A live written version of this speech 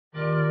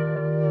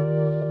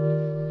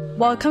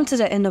Welcome to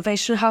the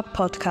Innovation Hub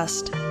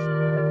podcast.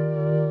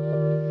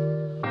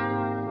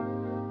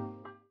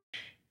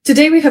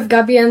 Today we have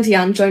Gabi and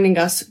Jan joining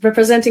us,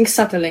 representing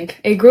SateLink,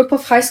 a group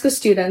of high school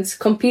students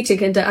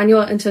competing in the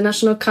annual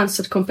International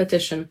CanSat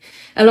competition.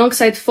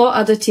 Alongside 4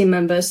 other team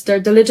members, they're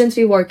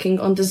diligently working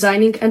on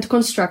designing and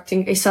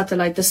constructing a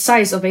satellite the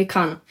size of a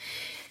can.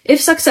 If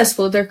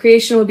successful, their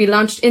creation will be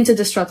launched into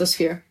the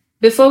stratosphere.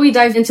 Before we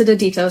dive into the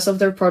details of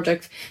their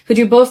project, could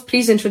you both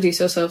please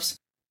introduce yourselves?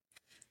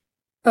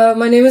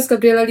 My name is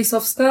Gabriela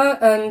Lisowska,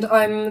 and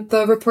I'm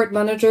the report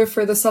manager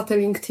for the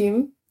SateLink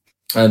team.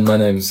 And my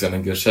name is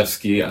Jan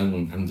Gierszewski,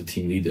 and I'm the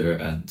team leader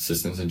and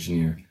systems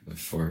engineer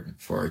for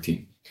our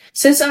team.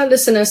 Since our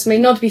listeners may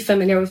not be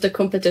familiar with the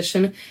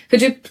competition,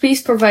 could you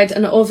please provide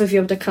an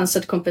overview of the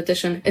CanSat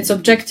competition, its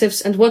objectives,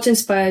 and what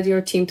inspired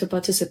your team to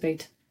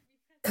participate?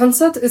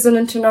 CanSat is an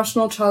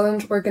international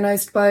challenge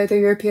organized by the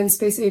European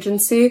Space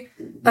Agency,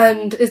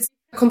 and it's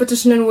a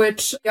competition in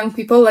which young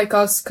people like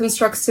us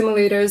construct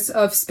simulators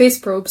of space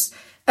probes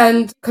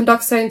and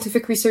conduct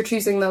scientific research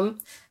using them.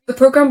 The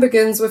program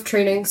begins with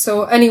training,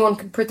 so anyone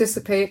can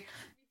participate,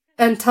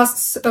 and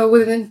tasks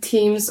within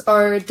teams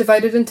are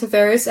divided into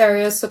various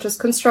areas such as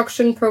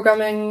construction,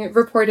 programming,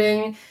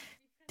 reporting,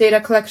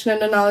 data collection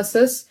and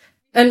analysis,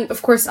 and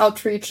of course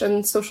outreach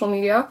and social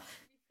media.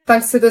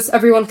 Thanks to this,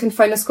 everyone can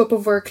find a scope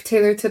of work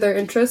tailored to their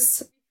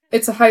interests.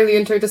 It's a highly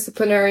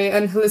interdisciplinary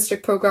and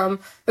holistic program,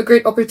 a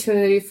great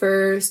opportunity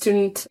for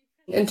student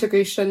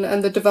integration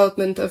and the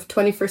development of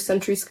 21st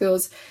century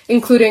skills,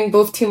 including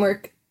both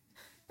teamwork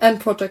and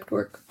project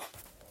work.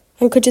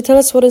 And could you tell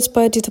us what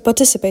inspired you to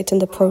participate in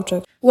the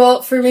project?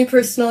 Well, for me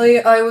personally,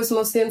 I was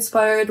mostly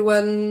inspired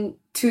when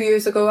 2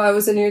 years ago I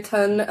was in year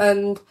 10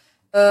 and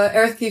the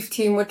Air Thief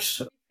team,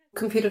 which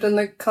competed in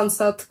the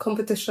CanSat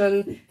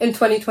competition in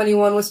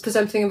 2021, was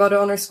presenting about it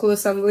on our school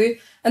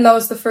assembly. And that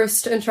was the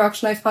first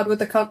interaction I've had with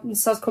the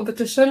CanSat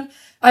competition.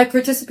 I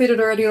participated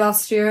already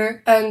last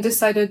year and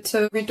decided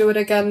to redo it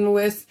again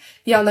with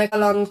Janek,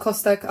 Alan,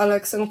 Kostek,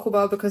 Alex and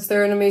Kuba because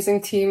they're an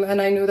amazing team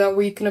and I knew that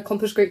we can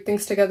accomplish great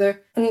things together.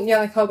 And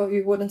Janek, how about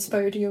you? What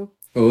inspired you?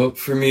 Well,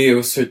 for me, it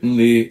was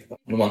certainly,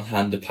 on one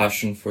hand, the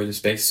passion for the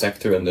space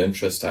sector and the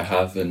interest I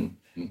have in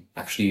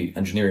actually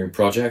engineering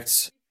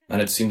projects.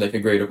 And it seemed like a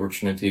great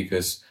opportunity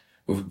because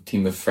with a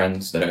team of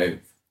friends that I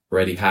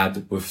already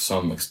had with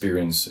some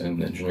experience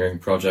in engineering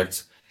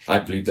projects, I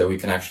believe that we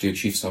can actually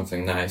achieve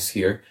something nice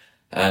here.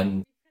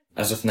 And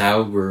as of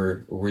now,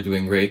 we're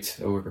doing great.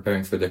 We're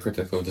preparing for the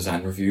critical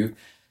design review,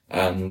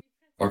 and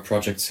our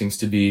project seems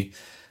to be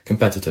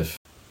competitive.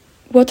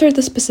 What are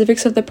the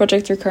specifics of the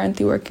project you're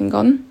currently working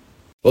on?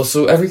 Well,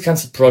 so every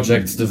CanSat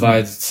project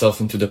divides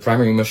itself into the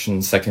primary mission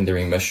and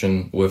secondary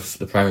mission, with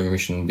the primary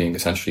mission being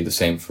essentially the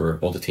same for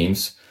all the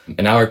teams.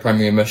 In our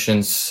primary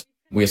missions,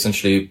 we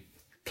essentially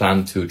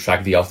plan to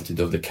track the altitude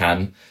of the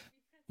can,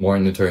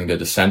 monitoring the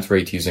descent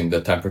rate using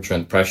the temperature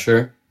and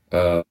pressure.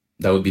 That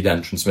would be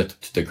then transmitted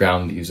to the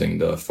ground using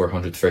the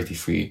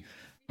 433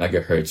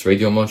 megahertz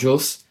radio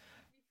modules.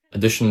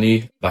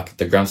 Additionally, back at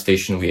the ground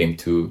station, we aim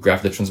to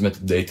graph the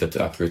transmitted data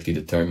to accurately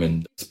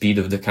determine the speed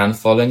of the can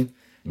falling.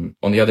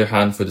 On the other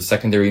hand, for the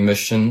secondary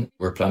mission,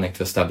 we're planning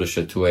to establish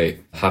a two-way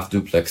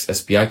half-duplex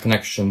SPI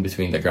connection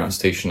between the ground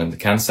station and the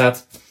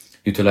CanSat,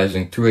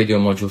 utilizing 2 radio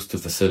modules to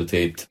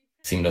facilitate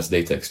seamless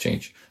data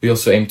exchange. We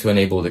also aim to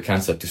enable the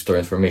CanSat to store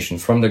information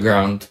from the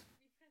ground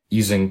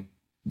using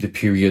the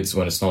periods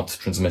when it's not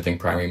transmitting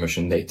primary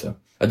mission data.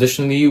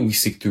 Additionally, we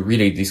seek to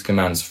relay these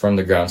commands from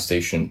the ground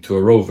station to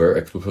a rover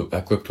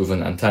equipped with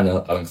an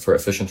antenna, allowing for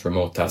efficient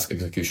remote task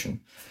execution.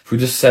 Through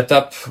this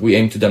setup, we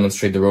aim to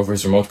demonstrate the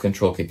rover's remote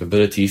control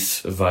capabilities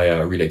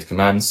via relayed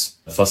commands,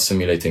 thus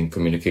simulating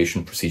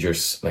communication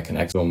procedures like an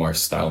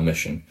ExoMars-style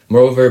mission.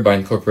 Moreover, by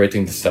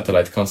incorporating the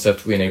satellite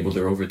concept, we enable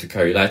the rover to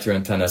carry lighter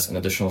antennas and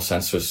additional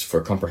sensors for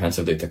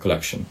comprehensive data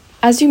collection.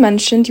 As you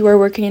mentioned, you are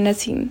working in a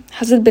team.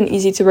 Has it been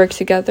easy to work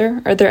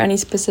together? Are there any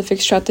specific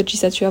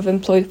strategies that you have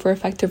employed for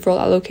effective role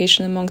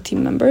allocation among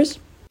team members?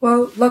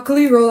 Well,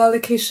 luckily role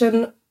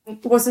allocation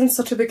wasn't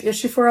such a big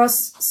issue for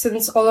us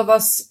since all of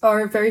us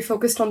are very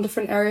focused on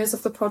different areas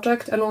of the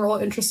project and we're all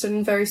interested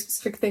in very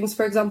specific things.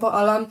 For example,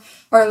 Alan,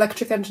 our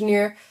electric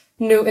engineer,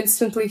 knew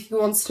instantly he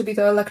wants to be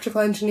the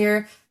electrical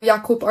engineer.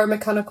 Jakub, our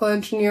mechanical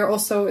engineer,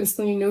 also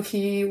instantly knew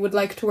he would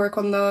like to work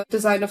on the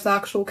design of the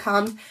actual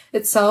can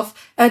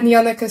itself. And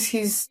Janek,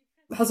 as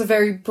has a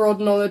very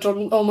broad knowledge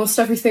on almost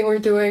everything we're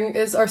doing,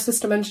 is our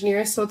system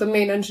engineer, so the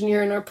main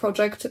engineer in our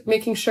project,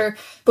 making sure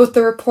both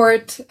the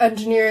report,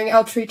 engineering,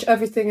 outreach,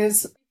 everything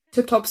is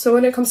tip-top. So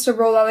when it comes to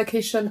role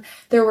allocation,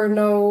 there were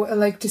no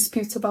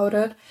disputes about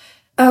it.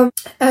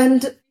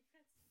 And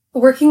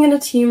working in a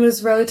team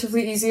is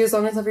relatively easy as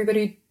long as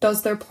everybody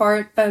does their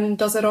part and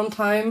does it on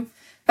time.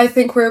 I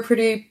think we're a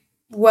pretty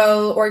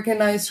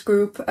well-organized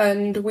group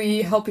and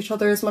we help each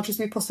other as much as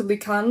we possibly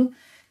can.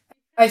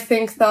 I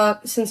think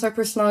that since our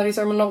personalities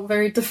are not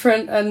very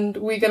different and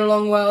we get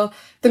along well,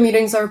 the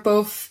meetings are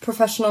both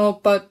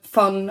professional but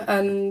fun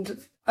and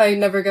I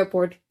never get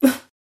bored.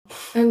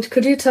 And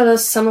could you tell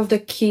us some of the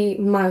key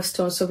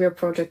milestones of your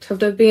project? Have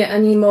there been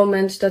any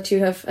moment that you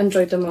have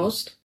enjoyed the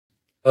most?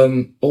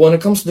 When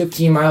it comes to the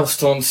key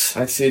milestones,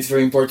 I'd say it's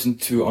very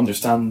important to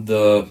understand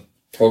the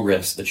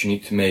progress that you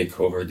need to make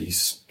over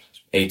these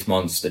 8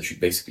 months that you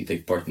basically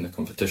take part in the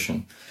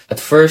competition. At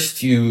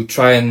first, you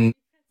try and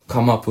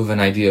come up with an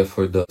idea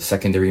for the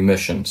secondary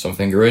mission,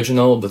 something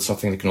original, but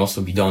something that can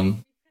also be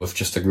done with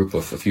just a group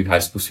of a few high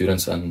school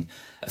students and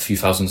a few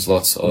thousand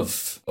slots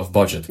of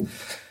budget.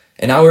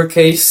 In our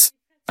case,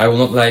 I will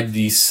not lie,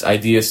 these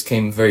ideas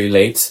came very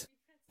late,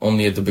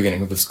 only at the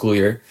beginning of the school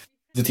year.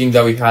 The team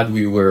that we had,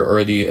 we were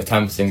already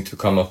attempting to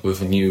come up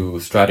with new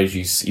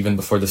strategies even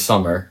before the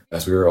summer,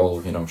 as we were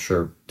all,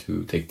 sure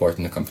to take part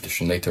in the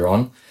competition later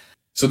on.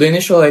 So the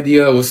initial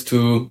idea was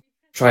to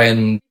try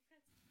and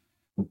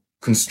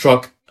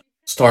construct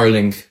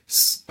Starlink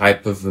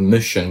type of a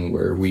mission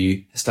where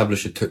we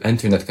establish an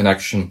internet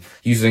connection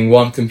using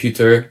one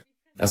computer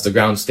as the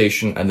ground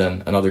station and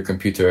then another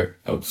computer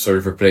that would sort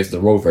of replace the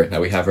rover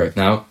that we have right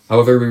now.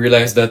 However, we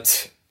realized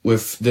that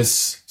with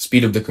this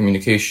speed of the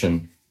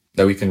communication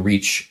that we can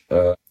reach,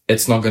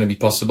 it's not going to be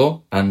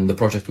possible, and the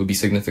project will be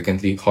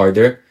significantly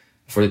harder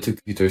for the two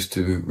computers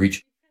to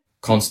reach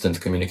constant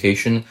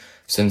communication,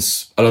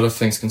 since a lot of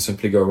things can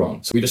simply go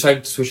wrong. So we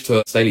decided to switch to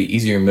a slightly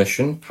easier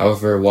mission,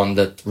 however, one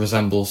that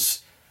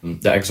resembles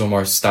the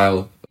ExoMars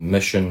style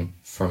mission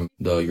from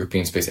the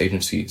European Space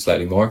Agency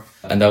slightly more,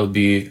 and that would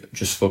be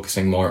just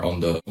focusing more on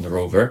the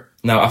rover.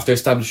 Now, after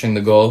establishing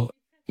the goal,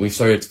 we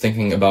started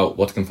thinking about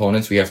what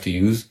components we have to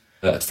use.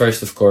 At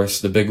first, of course,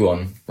 the big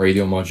one,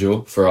 radio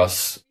module. For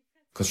us,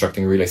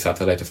 constructing a relay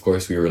satellite, of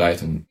course, we rely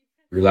on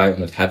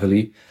it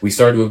heavily. We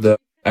started with the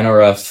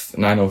NRF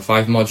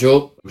 905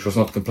 module, which was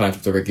not compliant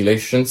with the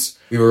regulations.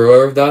 We were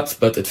aware of that,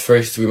 but at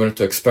first we wanted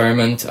to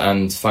experiment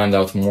and find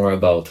out more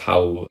about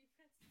how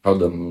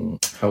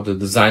the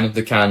design of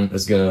the CAN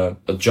is gonna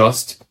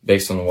adjust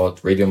based on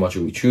what radio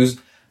module we choose,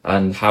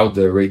 and how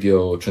the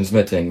radio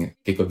transmitting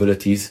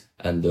capabilities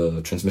and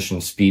the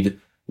transmission speed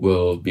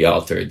will be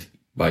altered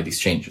by these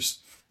changes.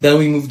 Then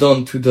we moved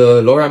on to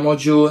the LoRa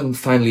module, and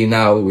finally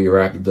now we are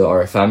at the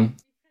RFM,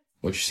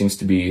 which seems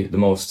to be the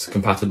most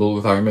compatible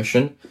with our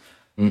mission.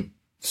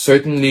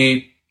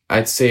 Certainly,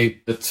 I'd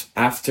say that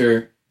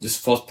after this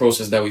thought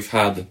process that we've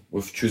had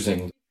with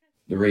choosing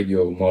the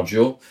radio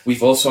module,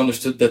 we've also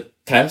understood that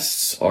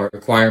tests are a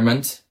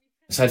requirement.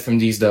 Aside from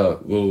these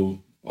that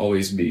will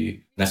always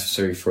be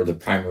necessary for the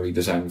primary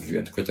design review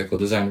and critical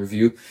design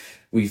review,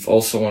 we've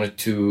also wanted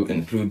to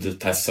include the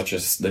tests such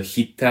as the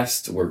heat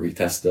test, where we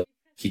test the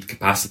heat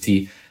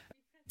capacity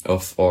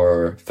of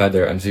our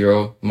Feather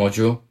M0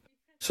 module,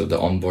 so the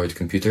onboard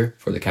computer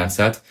for the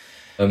CanSat.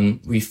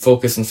 We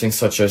focus on things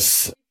such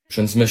as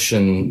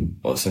transmission,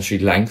 essentially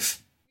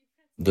length,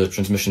 the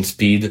transmission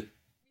speed,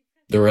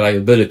 the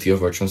reliability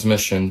of our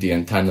transmission, the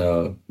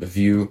antenna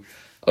view.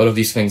 All of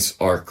these things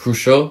are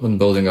crucial when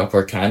building up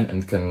our CAN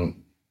and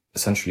can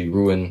essentially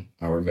ruin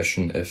our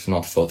mission if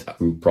not thought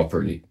through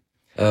properly.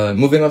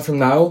 Moving on from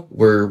now,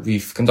 where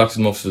we've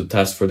conducted most of the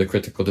tests for the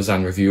critical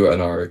design review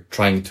and are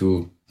trying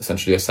to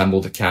essentially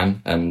assemble the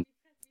CAN and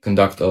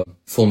conduct a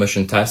full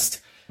mission test.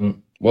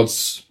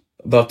 What's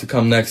about to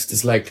come next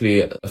is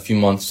likely a few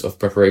months of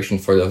preparation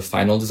for the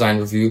final design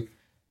review,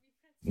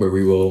 where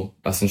we will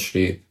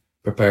essentially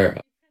prepare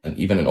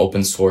even an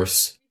open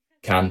source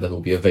CAN that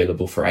will be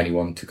available for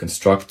anyone to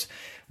construct,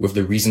 with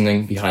the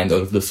reasoning behind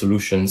all of the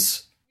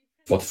solutions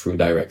thought through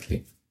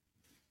directly.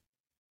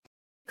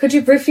 Could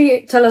you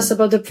briefly tell us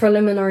about the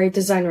preliminary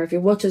design review?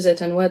 What is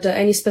it, and were there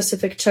any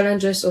specific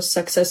challenges or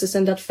successes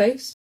in that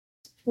phase?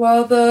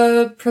 Well,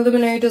 the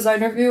preliminary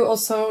design review,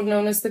 also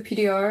known as the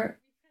PDR,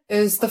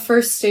 is the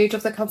first stage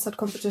of the CanSat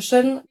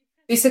competition.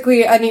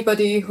 Basically,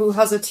 anybody who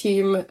has a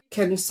team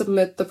can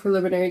submit the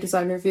preliminary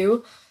design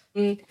review.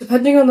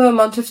 Depending on the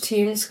amount of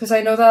teams, because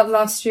I know that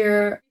last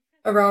year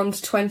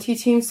around 20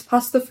 teams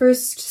passed the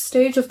first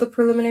stage of the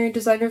preliminary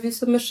design review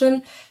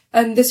submission,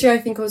 and this year I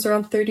think it was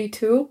around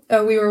 32.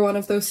 We were one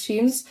of those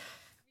teams.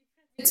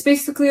 It's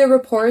basically a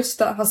report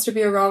that should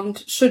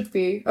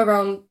be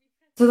around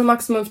to the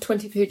maximum of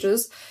 20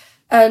 pages,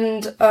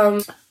 and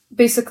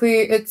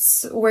basically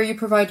it's where you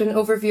provide an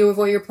overview of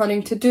what you're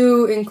planning to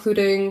do,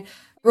 including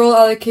role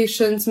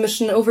allocations,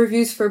 mission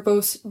overviews for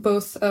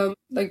both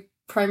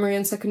primary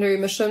and secondary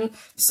mission.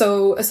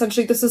 So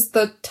essentially this is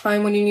the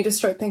time when you need to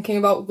start thinking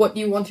about what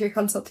you want your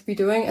CanSat to be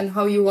doing and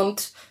how you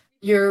want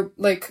your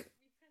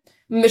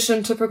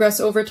mission to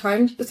progress over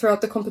time throughout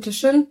the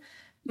competition.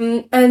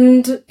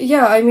 And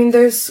yeah, I mean,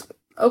 there's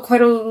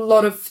quite a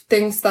lot of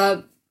things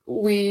that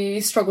we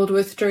struggled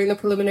with during the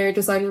preliminary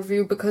design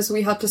review, because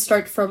we had to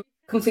start from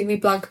completely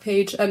blank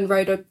page and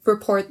write a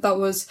report that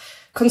was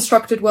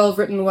constructed well,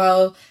 written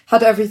well,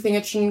 had everything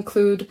it should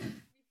include.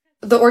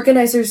 The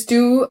organizers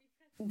do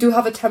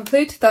have a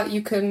template that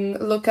you can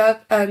look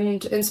at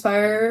and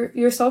inspire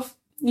yourself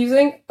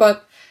using,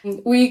 but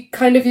we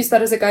kind of use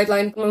that as a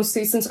guideline,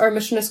 mostly since our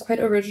mission is quite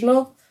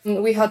original.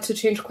 We had to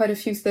change quite a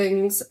few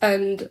things,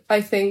 and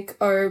I think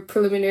our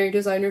preliminary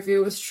design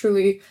review was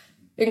truly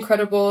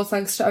incredible.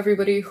 Thanks to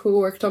everybody who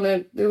worked on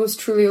it. It was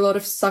truly a lot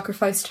of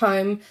sacrificed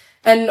time.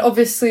 And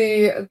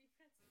obviously,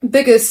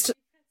 biggest,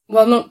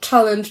 well, not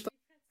challenge, but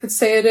I could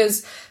say it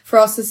is for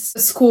us is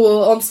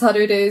school on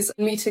Saturdays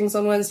and meetings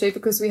on Wednesday,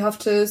 because we have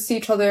to see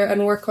each other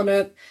and work on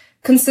it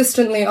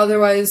consistently.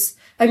 Otherwise,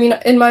 I mean,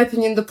 in my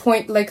opinion,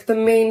 the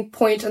main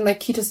point and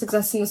key to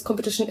success in this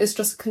competition is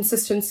just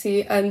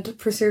consistency and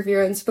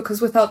perseverance,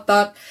 because without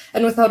that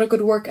and without a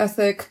good work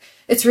ethic,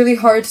 it's really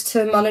hard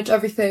to manage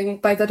everything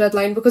by the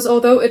deadline, because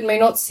although it may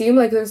not seem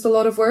like there's a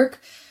lot of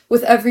work,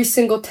 with every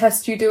single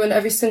test you do and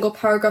every single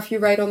paragraph you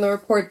write on the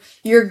report,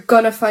 you're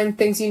gonna find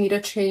things you need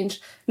to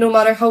change, no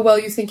matter how well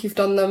you think you've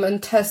done them.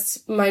 And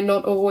tests might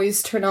not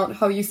always turn out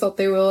how you thought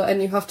they will,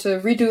 and you have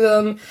to redo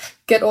them,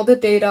 get all the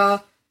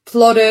data,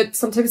 plot it.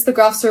 Sometimes the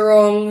graphs are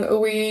wrong.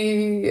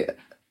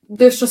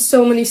 There's just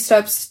so many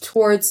steps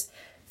towards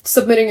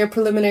submitting your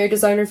preliminary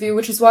design review,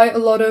 which is why a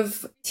lot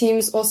of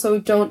teams also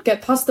don't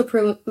get past the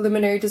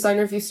preliminary design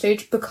review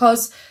stage,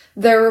 because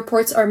their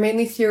reports are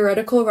mainly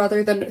theoretical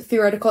rather than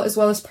theoretical as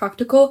well as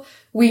practical.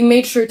 We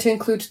made sure to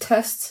include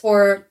tests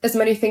for as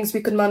many things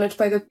we could manage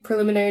by the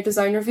preliminary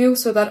design review,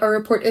 so that our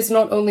report is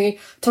not only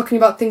talking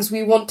about things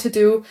we want to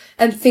do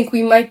and think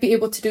we might be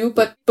able to do,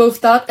 but both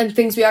that and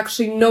things we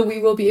actually know we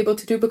will be able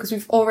to do because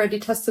we've already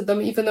tested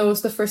them, even though it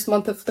was the first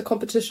month of the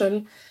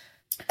competition.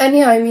 And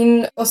yeah, I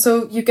mean,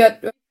 also you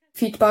get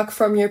feedback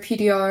from your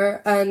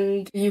PDR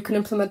and you can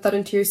implement that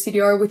into your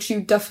CDR, which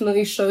you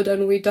definitely should,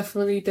 and we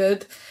definitely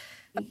did.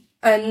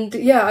 And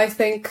yeah, I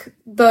think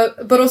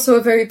but also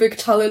a very big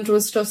challenge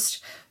was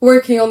just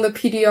working on the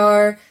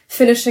PDR,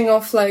 finishing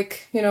off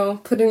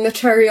putting the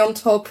cherry on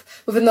top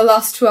within the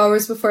last 2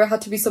 hours before it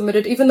had to be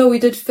submitted, even though we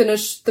did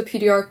finish the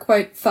PDR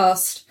quite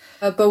fast.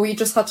 But we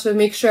just had to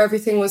make sure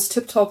everything was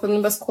tip top and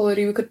the best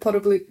quality we could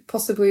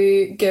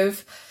possibly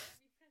give.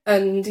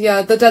 And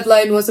yeah, the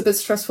deadline was a bit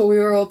stressful. We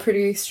were all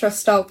pretty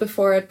stressed out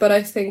before it, but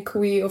I think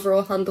we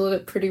overall handled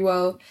it pretty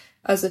well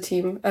as a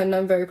team, and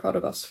I'm very proud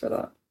of us for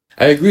that.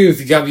 I agree with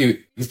you,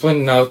 Gabi. You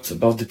pointed out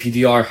about the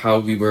PDR, how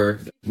we were,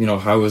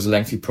 how it was a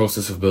lengthy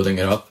process of building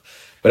it up.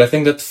 But I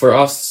think that for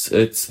us,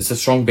 it's a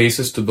strong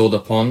basis to build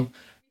upon.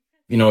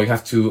 You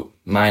have to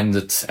mind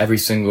that every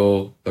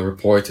single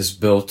report is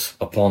built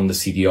upon the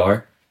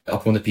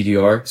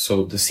PDR.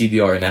 So the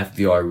CDR and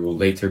FDR will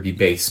later be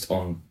based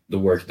on the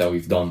work that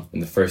we've done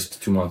in the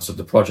first 2 months of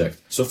the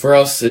project. So for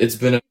us, it's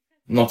been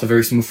not a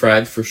very smooth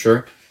ride, for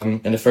sure.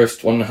 In the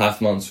first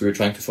 1.5 months, we were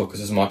trying to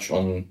focus as much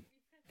on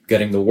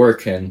getting the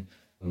work in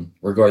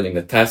regarding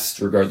the tests,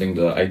 regarding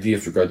the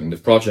ideas, regarding the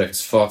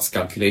projects, thoughts,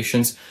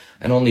 calculations.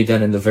 And only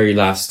then in the very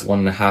last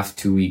 1.5,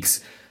 2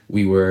 weeks,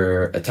 we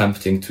were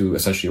attempting to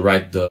essentially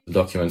write the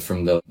document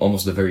from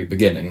almost the very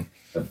beginning.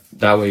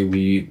 That way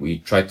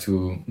we try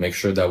to make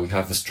sure that we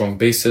have a strong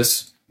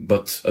basis,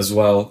 but as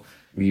well,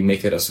 we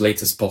make it as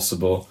late as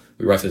possible.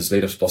 We write it as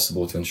late as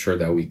possible to ensure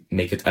that we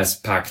make it as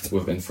packed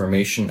with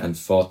information and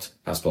thought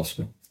as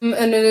possible.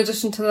 And in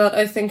addition to that,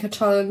 I think a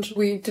challenge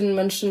we didn't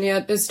mention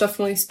yet is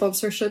definitely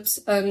sponsorships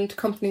and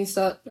companies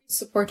that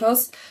support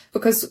us,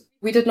 because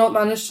we did not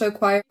manage to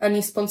acquire any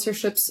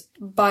sponsorships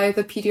by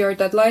the PDR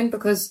deadline,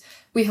 because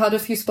we had a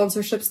few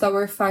sponsorships that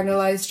were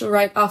finalized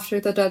right after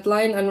the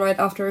deadline and right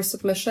after our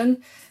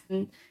submission.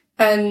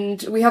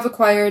 And we have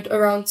acquired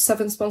around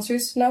 7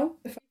 sponsors now.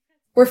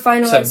 We're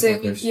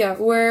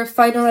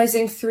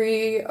finalizing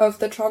 3 of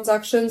the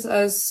transactions,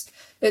 as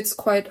it's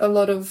quite a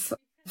lot of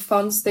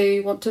funds they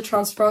want to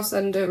transfer us,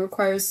 and it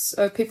requires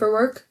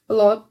paperwork a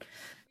lot.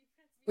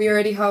 We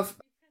already have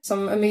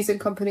some amazing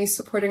companies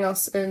supporting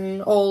us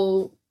in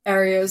all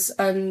areas,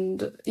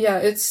 and yeah,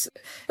 it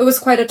was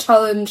quite a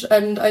challenge,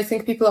 and I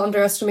think people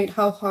underestimate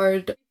how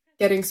hard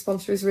getting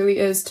sponsors really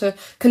is, to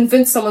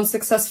convince someone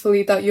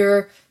successfully that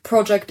your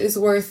project is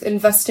worth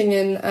investing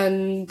in.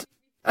 And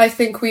I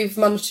think we've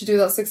managed to do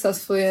that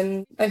successfully,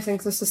 and I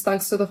think this is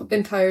thanks to the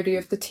entirety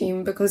of the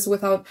team, because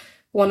without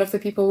one of the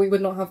people we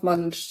would not have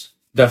managed.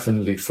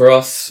 Definitely. For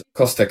us,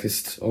 Kostek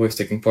is always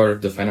taking part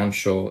of the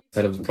financial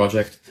side of the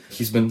project.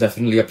 He's been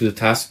definitely up to the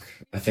task.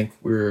 I think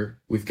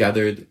we've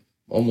gathered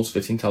almost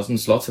 15,000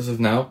 slots as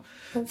of now.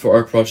 For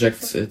our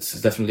project, it's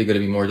definitely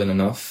going to be more than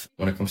enough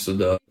when it comes to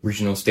the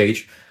regional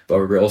stage. But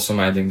we're also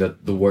minding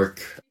that the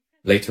work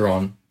later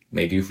on,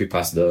 maybe if we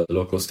pass the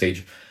local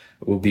stage,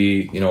 will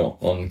be,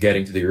 on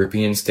getting to the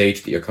European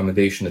stage, the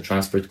accommodation, the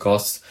transport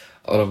costs,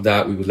 all of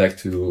that we would like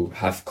to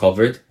have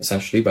covered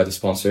essentially by the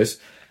sponsors.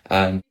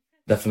 And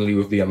definitely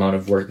with the amount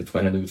of work that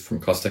went into it from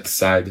Kostek's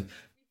side,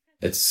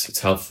 it's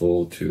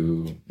helpful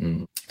to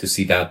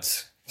see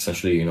that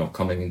essentially,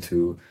 coming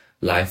into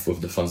life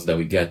with the funds that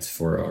we get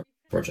for our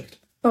project.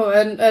 Oh,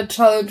 and a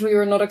challenge we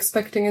were not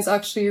expecting is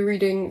actually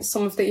reading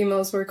some of the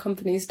emails where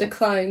companies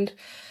declined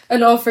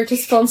an offer to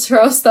sponsor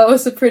us. That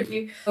was a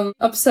pretty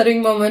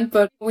upsetting moment,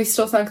 but we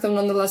still thank them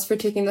nonetheless for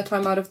taking the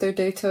time out of their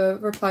day to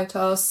reply to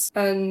us.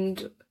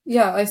 And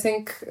yeah, I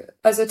think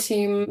as a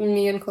team,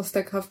 me and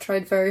Kostek have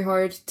tried very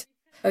hard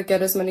to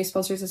get as many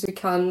sponsors as we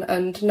can.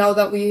 And now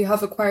that we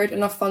have acquired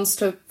enough funds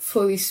to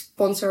fully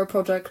sponsor our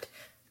project,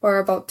 or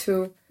about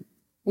to,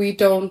 we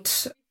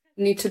don't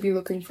need to be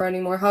looking for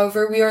anymore.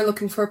 However, we are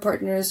looking for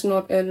partners,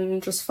 not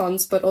in just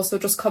funds, but also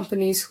just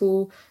companies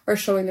who are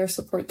showing their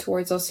support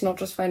towards us, not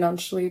just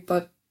financially,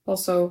 but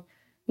also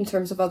in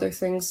terms of other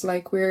things.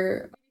 Like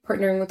we're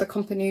partnering with a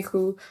company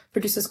who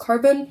produces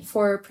carbon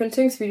for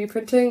printing, 3D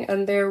printing,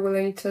 and they're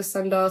willing to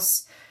send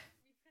us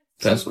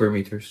 10 square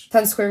meters.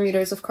 10 square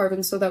meters of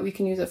carbon so that we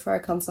can use it for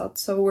our CanSat.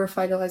 So we're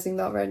finalizing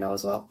that right now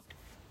as well.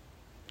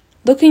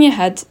 Looking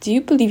ahead, do you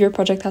believe your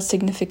project has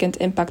significant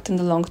impact in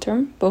the long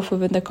term, both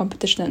within the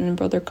competition and in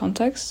broader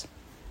context?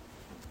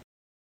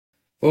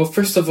 Well,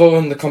 first of all,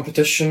 in the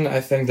competition,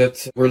 I think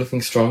that we're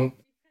looking strong.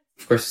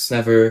 Of course, it's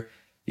never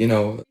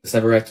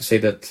right to say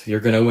that you're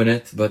going to win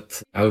it,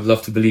 but I would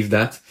love to believe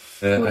that.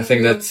 I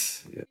think that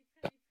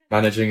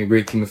managing a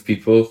great team of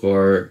people who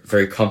are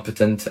very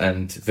competent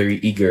and very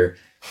eager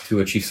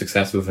to achieve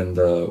success within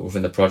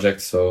the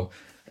project. So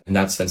in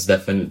that sense,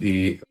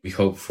 definitely we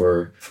hope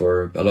for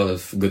a lot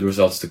of good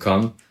results to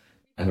come,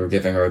 and we're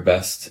giving our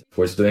best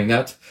towards doing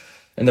that.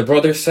 In the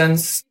broader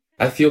sense,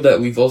 I feel that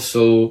we've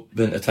also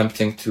been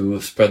attempting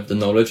to spread the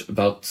knowledge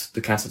about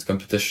the CanSat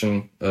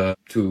competition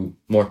to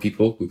more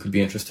people who could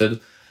be interested.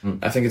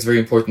 I think it's very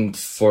important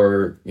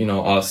for,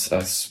 us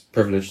as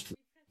privileged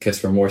kids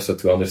from Warsaw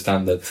to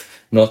understand that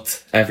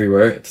not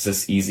everywhere it's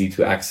as easy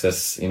to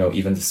access,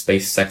 even the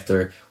space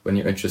sector when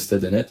you're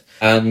interested in it.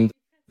 And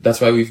that's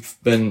why we've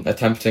been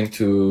attempting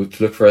to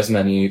look for as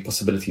many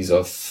possibilities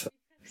of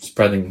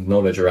spreading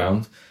knowledge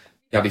around.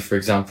 Gabi, for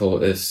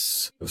example,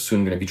 is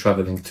soon going to be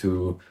traveling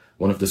to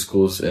one of the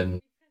schools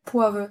in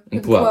Puławy,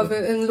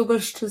 in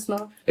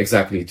Lubelszczyzna.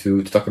 Exactly,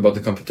 to talk about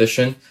the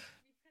competition.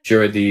 She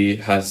already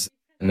has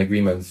an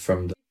agreement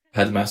from the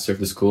headmaster of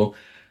the school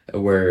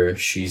where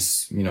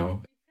she's,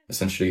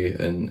 essentially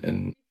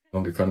in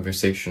longer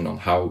conversation on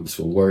how this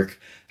will work,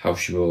 how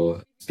she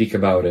will speak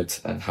about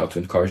it, and how to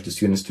encourage the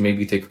students to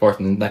maybe take part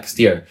in the next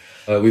year.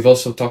 We've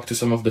also talked to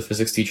some of the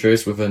physics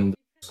teachers within the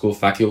school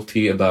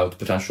faculty about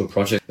potential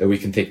projects that we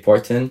can take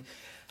part in.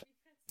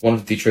 One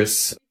of the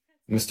teachers,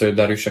 Mr.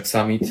 Dariusz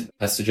Aksamit,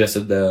 has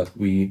suggested that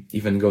we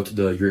even go to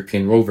the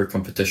European rover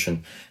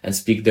competition and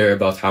speak there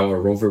about how a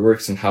rover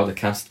works and how the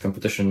CanSat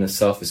competition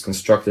itself is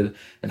constructed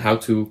and how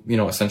to,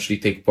 essentially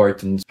take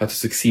part and how to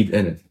succeed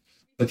in it.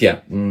 But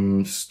yeah,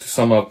 to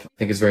sum up, I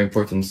think it's very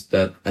important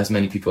that as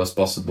many people as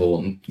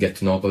possible get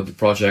to know about the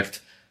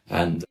project,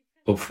 and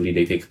hopefully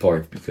they take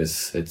part,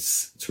 because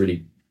it's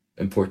really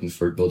important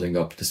for building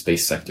up the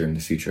space sector in the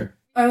future.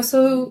 I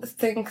also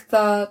think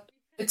that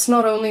it's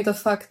not only the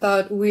fact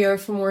that we are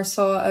from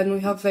Warsaw and we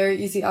have very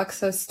easy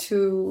access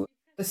to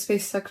the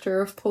space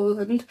sector of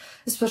Poland,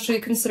 especially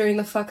considering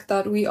the fact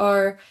that we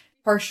are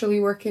partially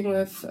working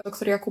with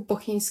Dr. Jakub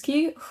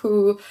Bochiński,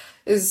 who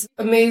is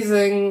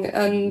amazing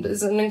and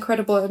is an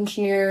incredible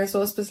engineer as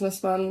well as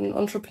businessman,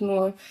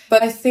 entrepreneur.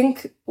 But I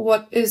think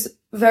what is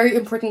very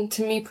important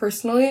to me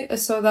personally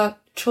is so that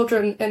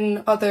children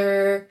in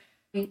other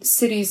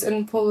cities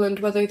in Poland,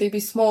 whether they be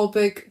small,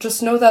 big,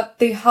 just know that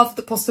they have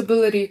the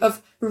possibility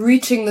of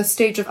reaching the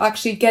stage of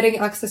actually getting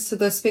access to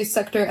the space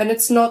sector. And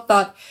it's not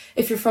that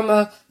if you're from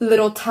a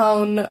little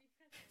town,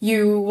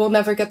 you will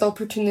never get the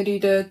opportunity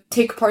to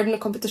take part in a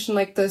competition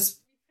like this.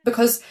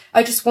 Because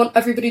I just want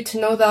everybody to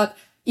know that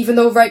even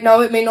though right now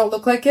it may not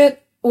look like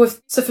it,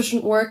 with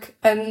sufficient work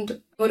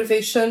and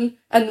motivation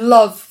and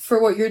love for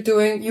what you're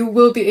doing, you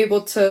will be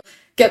able to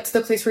get to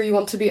the place where you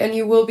want to be, and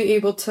you will be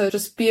able to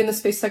just be in the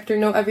space sector,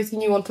 know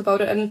everything you want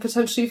about it, and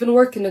potentially even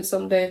work in it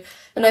someday.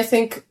 And I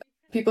think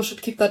people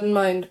should keep that in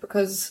mind,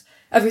 because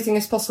everything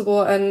is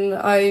possible, and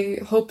I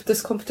hope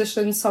this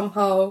competition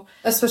somehow,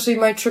 especially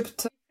my trip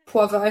to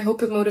Puławy, I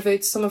hope it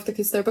motivates some of the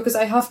kids there, because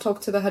I have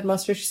talked to the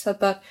headmaster. She said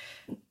that,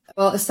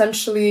 well,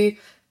 essentially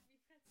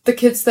the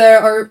kids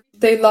there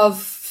they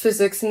love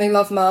physics and they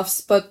love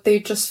maths, but they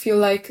just feel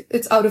like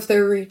it's out of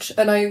their reach.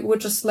 And I would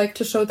just like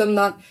to show them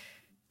that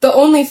the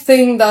only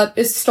thing that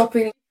is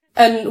stopping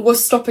and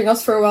was stopping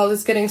us for a while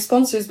is getting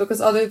sponsors,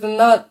 because other than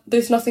that,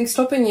 there's nothing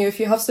stopping you.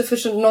 If you have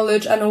sufficient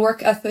knowledge and a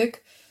work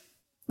ethic,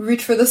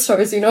 reach for the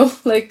stars,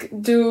 like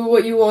do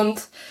what you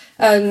want.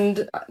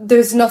 And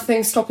there's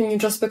nothing stopping you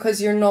just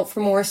because you're not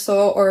from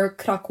Warsaw or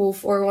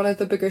Kraków or one of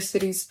the bigger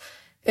cities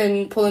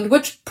in Poland,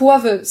 which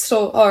Puławy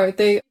still are.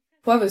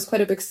 Puławy is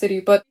quite a big city,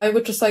 but I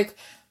would just like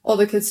all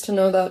the kids to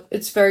know that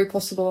it's very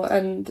possible,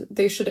 and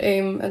they should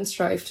aim and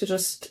strive to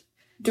just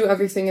do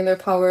everything in their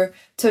power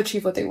to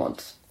achieve what they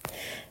want.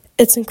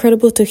 It's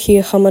incredible to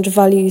hear how much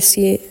value you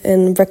see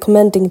in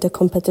recommending the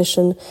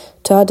competition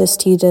to other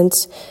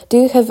students. Do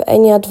you have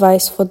any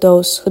advice for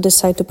those who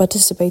decide to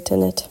participate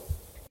in it?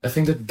 I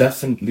think that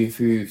definitely, if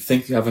you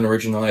think you have an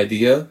original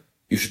idea,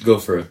 you should go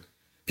for it.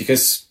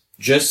 Because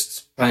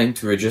just planning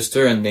to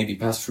register and maybe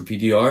pass for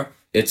PDR,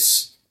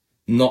 it's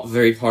not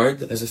very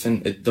hard, as if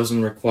it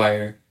doesn't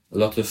require a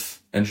lot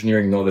of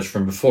engineering knowledge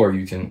from before.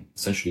 You can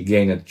essentially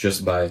gain it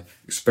just by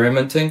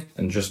experimenting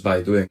and just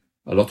by doing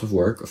a lot of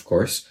work, of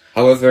course.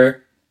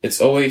 However,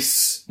 it's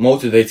always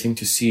motivating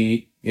to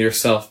see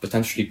yourself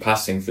potentially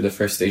passing for the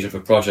first stage of a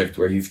project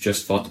where you've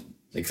just thought,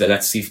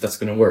 let's see if that's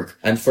going to work.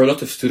 And for a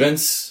lot of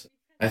students,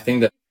 I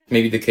think that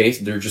maybe the case.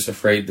 They're just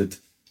afraid that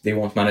they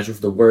won't manage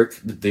with the work,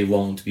 that they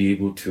won't be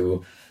able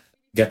to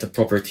get a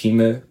proper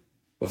team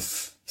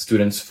of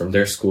students from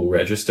their school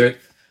registered.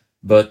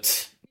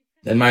 But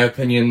in my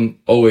opinion,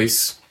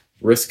 always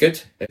risk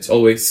it. It's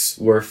always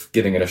worth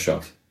giving it a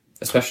shot,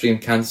 especially in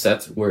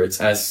CanSat, where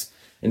it's as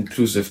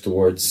inclusive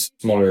towards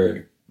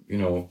smaller,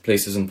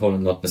 places in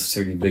Poland, not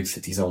necessarily big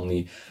cities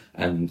only,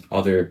 and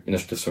other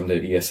initiatives from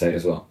the ESA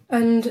as well.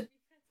 And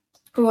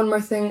one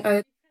more thing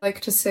I'd like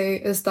to say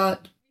is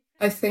that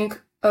I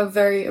think a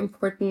very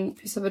important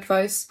piece of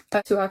advice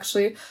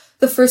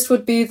the first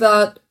would be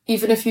that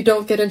even if you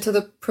don't get into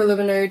the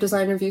preliminary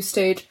design review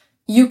stage,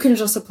 you can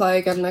just apply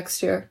again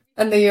next year.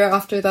 And the year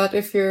after that,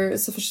 if you're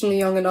sufficiently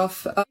young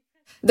enough.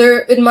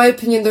 In my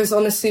opinion, there's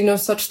honestly no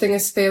such thing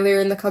as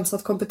failure in the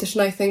CanSat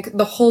competition. I think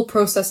the whole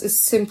process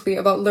is simply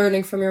about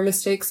learning from your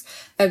mistakes,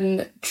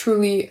 and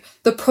truly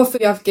the profit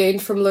we have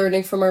gained from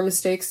learning from our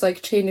mistakes,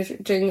 like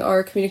changing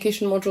our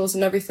communication modules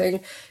and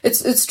everything.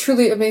 It's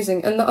truly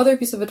amazing. And the other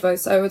piece of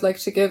advice I would like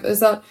to give is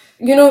that,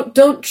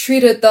 don't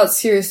treat it that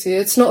seriously.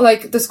 It's not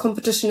like this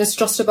competition is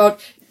just about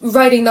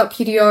writing that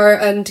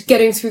PDR and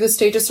getting through the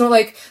stage. It's not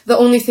like the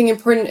only thing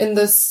important in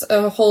this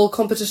whole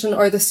competition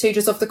are the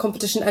stages of the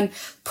competition and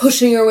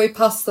pushing your way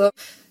past them.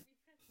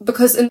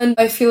 Because in the end,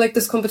 I feel like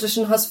this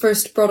competition has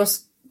first brought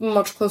us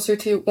much closer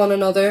to one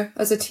another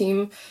as a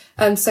team.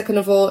 And second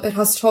of all,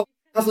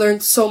 I've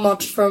learned so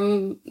much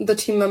from the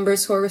team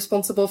members who are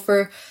responsible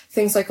for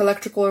things like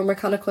electrical or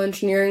mechanical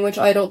engineering, which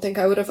I don't think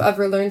I would have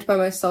ever learned by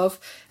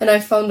myself. And I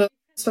found a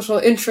special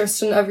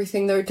interest in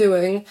everything they're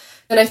doing.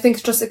 And I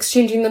think just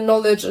exchanging the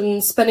knowledge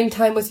and spending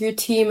time with your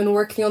team and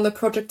working on the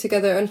project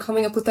together and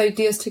coming up with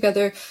ideas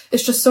together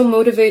is just so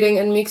motivating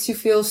and makes you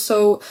feel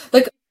so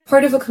like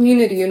part of a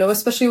community,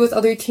 especially with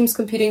other teams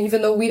competing,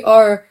 even though we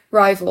are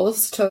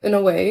rivals in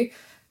a way.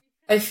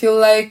 I feel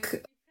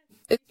like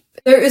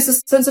there is a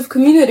sense of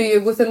community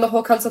within the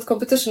whole CanSat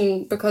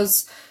competition,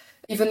 because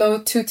even though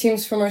 2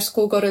 teams from our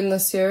school got in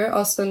this year,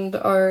 us and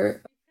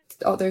our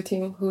other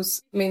team,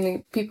 who's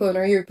mainly people in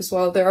our group as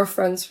well, they're our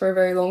friends for a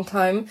very long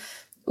time,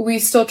 we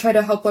still try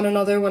to help one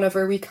another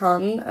whenever we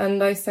can.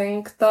 And I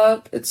think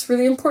that it's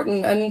really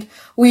important. And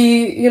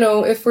we,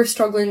 if we're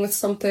struggling with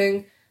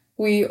something,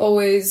 we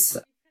always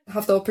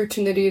have the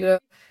opportunity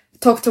to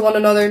talk to one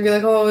another and be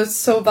like, oh, it's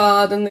so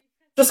bad. And it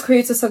just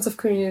creates a sense of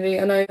community.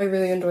 And I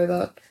really enjoy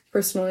that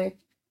personally.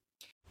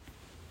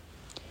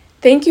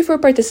 Thank you for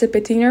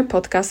participating in our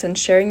podcast and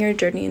sharing your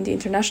journey in the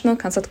International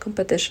CanSat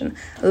competition,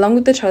 along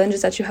with the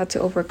challenges that you had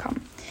to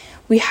overcome.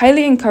 We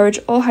highly encourage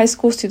all high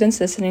school students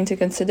listening to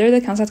consider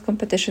the CanSat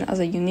competition as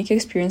a unique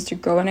experience to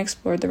grow and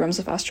explore the realms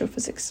of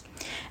astrophysics.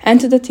 And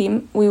to the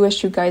team, we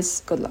wish you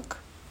guys good luck.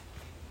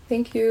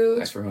 Thank you.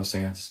 Thanks for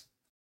hosting us.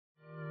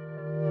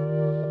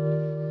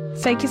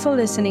 Thank you for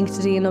listening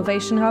to the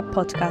Innovation Hub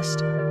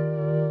podcast.